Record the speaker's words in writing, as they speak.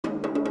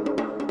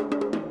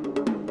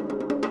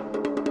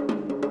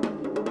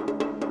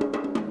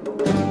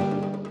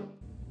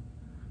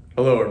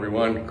Hello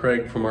everyone,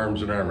 Craig from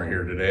Arms and Armor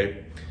here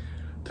today.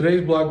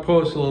 Today's blog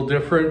post is a little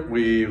different.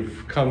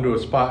 We've come to a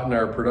spot in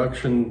our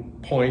production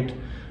point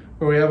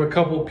where we have a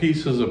couple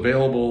pieces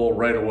available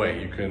right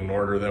away. You can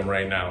order them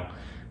right now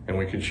and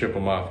we can ship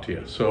them off to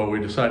you. So we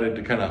decided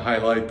to kind of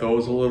highlight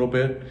those a little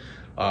bit.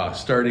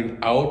 Starting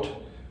out,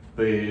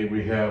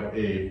 we have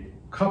a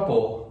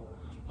couple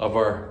of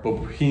our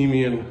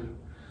Bohemian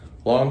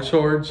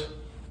longswords.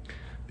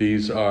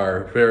 These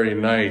are very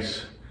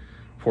nice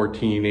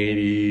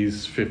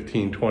 1480s,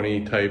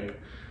 1520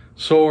 type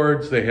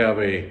swords. They have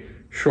a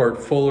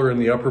short fuller in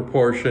the upper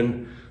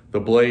portion. The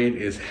blade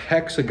is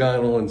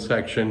hexagonal in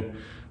section,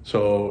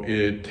 so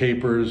it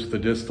tapers. The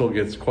distal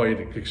gets quite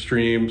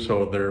extreme,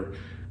 so they're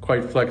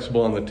quite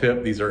flexible on the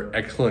tip. These are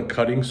excellent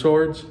cutting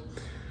swords.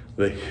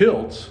 The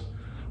hilts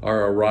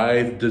are a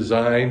writhe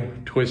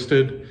design,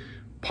 twisted.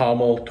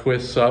 Pommel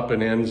twists up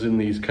and ends in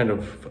these kind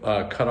of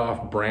cut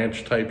off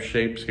branch type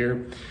shapes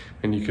here.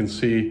 And you can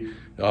see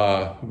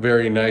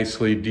very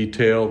nicely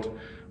detailed,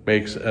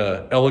 makes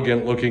an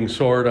elegant looking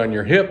sword on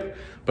your hip,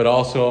 but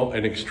also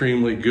an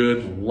extremely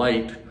good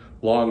light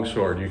long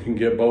sword. You can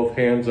get both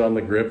hands on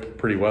the grip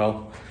pretty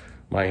well.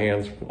 My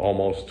hands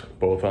almost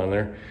both on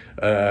there.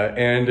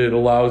 And it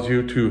allows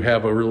you to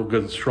have a real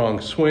good strong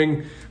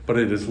swing, but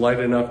it is light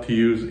enough to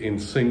use in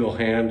single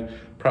hand.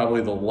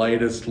 Probably the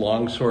lightest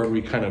long sword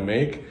we kind of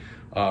make.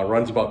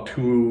 Runs about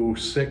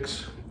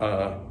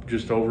 2.6,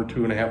 just over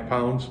 2.5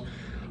 pounds.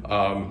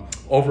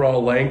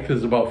 Overall length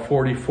is about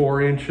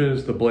 44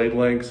 inches. The blade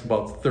length is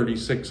about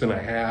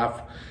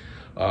 36.5.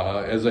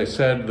 As I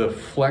said, the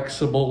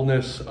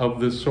flexibleness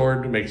of this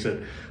sword makes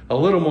it a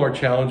little more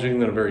challenging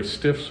than a very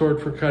stiff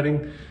sword for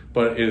cutting,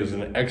 but it is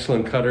an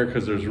excellent cutter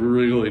because there's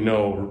really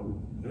no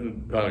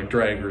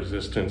drag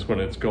resistance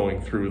when it's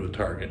going through the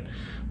target.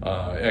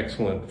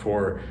 Excellent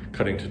for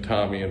cutting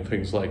tatami and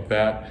things like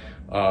that.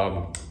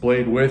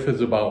 Blade width is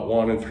about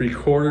 1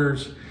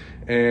 3/4,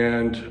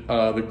 and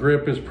the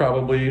grip is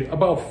probably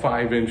about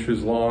 5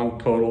 inches long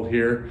total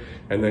here,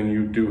 and then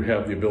you do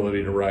have the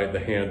ability to ride the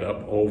hand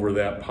up over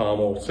that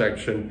pommel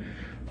section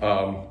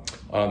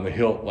on the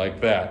hilt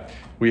like that.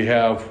 We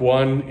have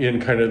one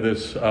in kind of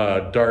this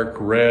dark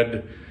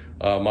red,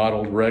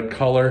 mottled red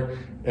color,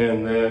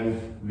 and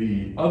then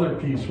the other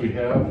piece we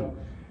have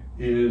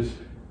is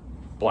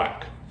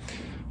black.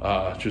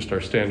 Just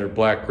our standard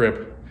black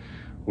grip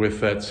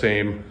with that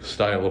same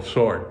style of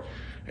sword.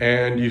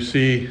 And you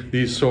see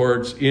these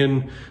swords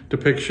in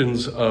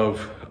depictions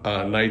of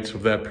knights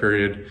of that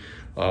period.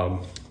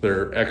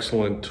 They're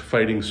excellent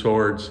fighting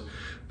swords.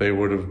 They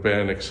would have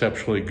been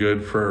exceptionally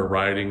good for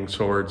riding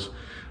swords,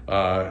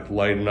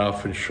 light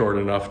enough and short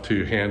enough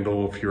to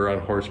handle if you're on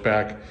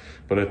horseback.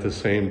 But at the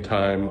same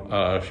time,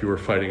 if you were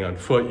fighting on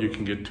foot, you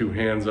can get 2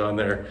 hands on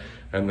there,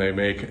 and they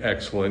make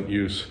excellent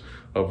use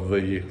of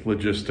the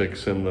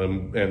logistics and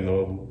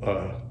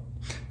the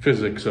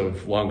physics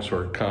of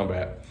longsword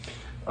combat.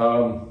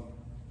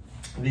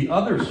 The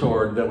other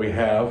sword that we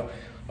have,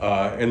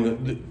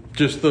 and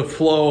just the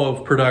flow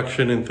of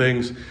production and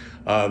things,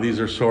 these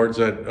are swords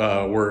that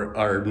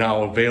are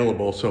now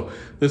available. So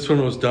this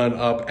one was done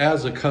up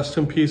as a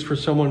custom piece for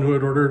someone who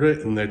had ordered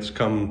it, and it's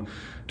come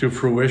to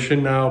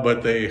fruition now,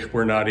 but they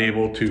were not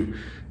able to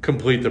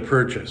complete the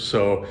purchase.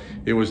 So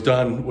it was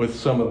done with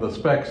some of the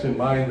specs in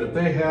mind that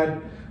they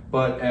had,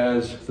 but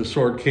as the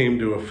sword came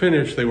to a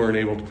finish, they weren't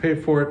able to pay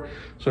for it.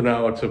 So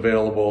now it's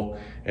available.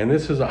 And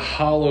this is a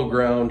hollow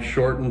ground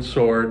shortened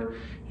sword.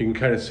 You can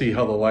kind of see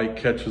how the light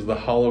catches the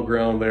hollow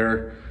ground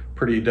there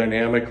pretty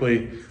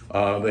dynamically.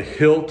 The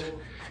hilt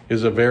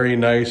is a very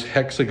nice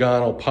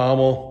hexagonal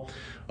pommel,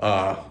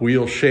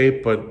 wheel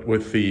shape, but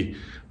with the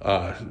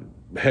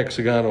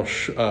hexagonal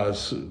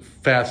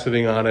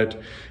faceting on it,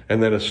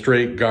 and then a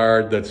straight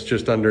guard that's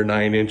just under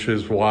 9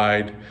 inches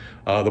wide.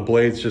 The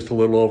blade's just a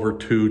little over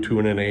 2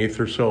 1/8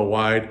 or so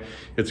wide.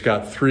 It's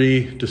got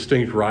 3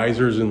 distinct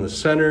risers in the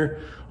center,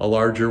 a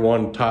larger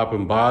one top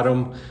and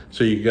bottom.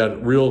 So you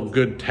got real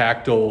good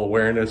tactile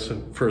awareness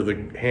for the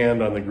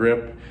hand on the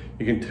grip.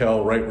 You can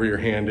tell right where your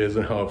hand is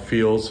and how it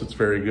feels. It's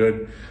very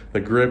good. The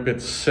grip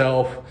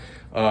itself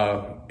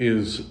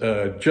is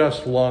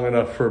just long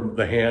enough for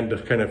the hand to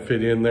kind of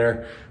fit in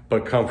there,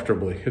 but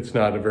comfortably. It's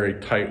not a very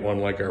tight one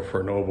like our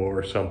Fornovo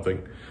or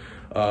something.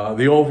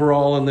 The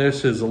overall in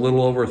this is a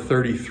little over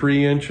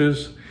 33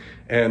 inches,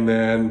 and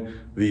then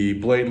the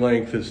blade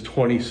length is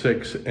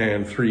 26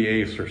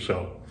 3/8 or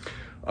so.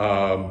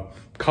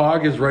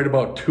 Cog is right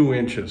about 2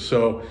 inches,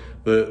 so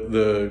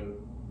the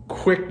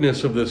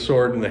quickness of this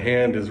sword in the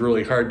hand is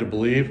really hard to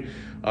believe.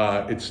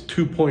 It's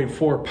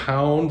 2.4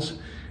 pounds.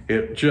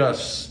 It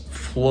just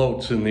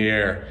floats in the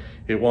air.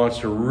 It wants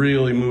to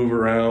really move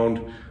around.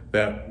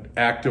 That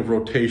active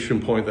rotation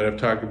point that I've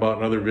talked about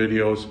in other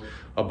videos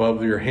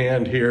above your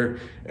hand here,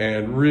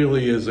 and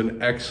really is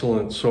an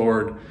excellent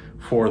sword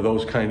for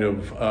those kind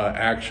of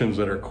actions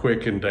that are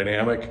quick and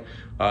dynamic.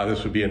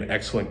 This would be an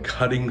excellent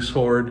cutting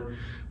sword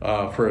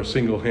for a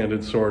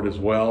single-handed sword as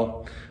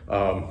well.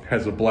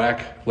 Has a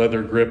black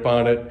leather grip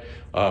on it,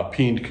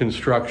 peened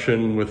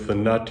construction with the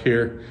nut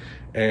here,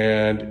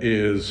 and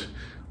is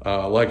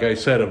Like I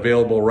said,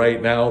 available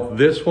right now.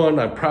 This one,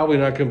 I'm probably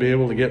not going to be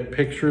able to get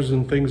pictures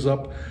and things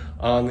up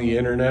on the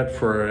internet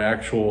for an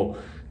actual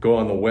go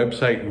on the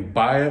website and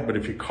buy it. But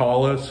if you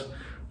call us,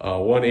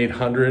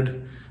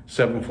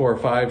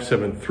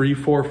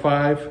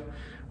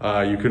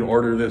 1-800-745-7345, you can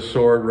order this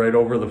sword right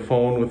over the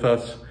phone with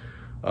us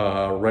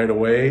right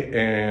away,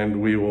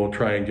 and we will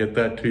try and get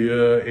that to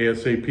you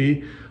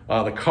ASAP.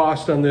 The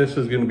cost on this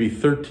is going to be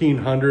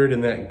 $1,300,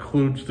 and that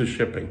includes the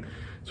shipping.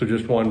 So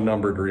just one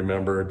number to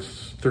remember,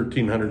 it's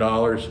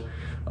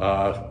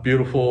 $1,300.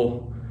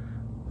 Beautiful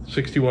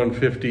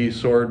 6150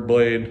 sword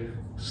blade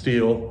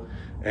steel,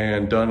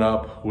 and done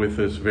up with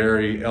this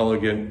very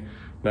elegant,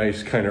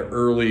 nice kind of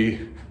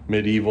early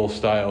medieval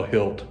style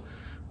hilt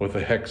with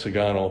a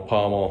hexagonal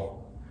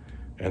pommel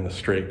and the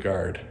straight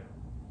guard.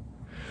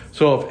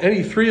 So if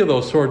any three of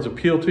those swords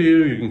appeal to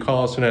you, you can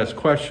call us and ask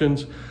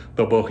questions.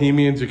 The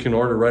Bohemians you can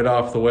order right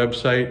off the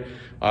website.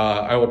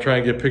 I will try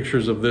and get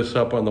pictures of this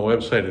up on the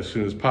website as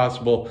soon as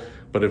possible,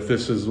 but if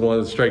this is the one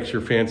that strikes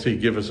your fancy,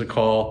 give us a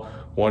call,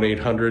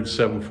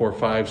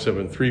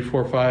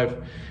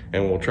 1-800-745-7345,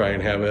 and we'll try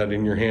and have that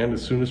in your hand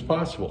as soon as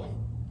possible.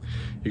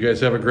 You guys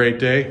have a great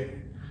day.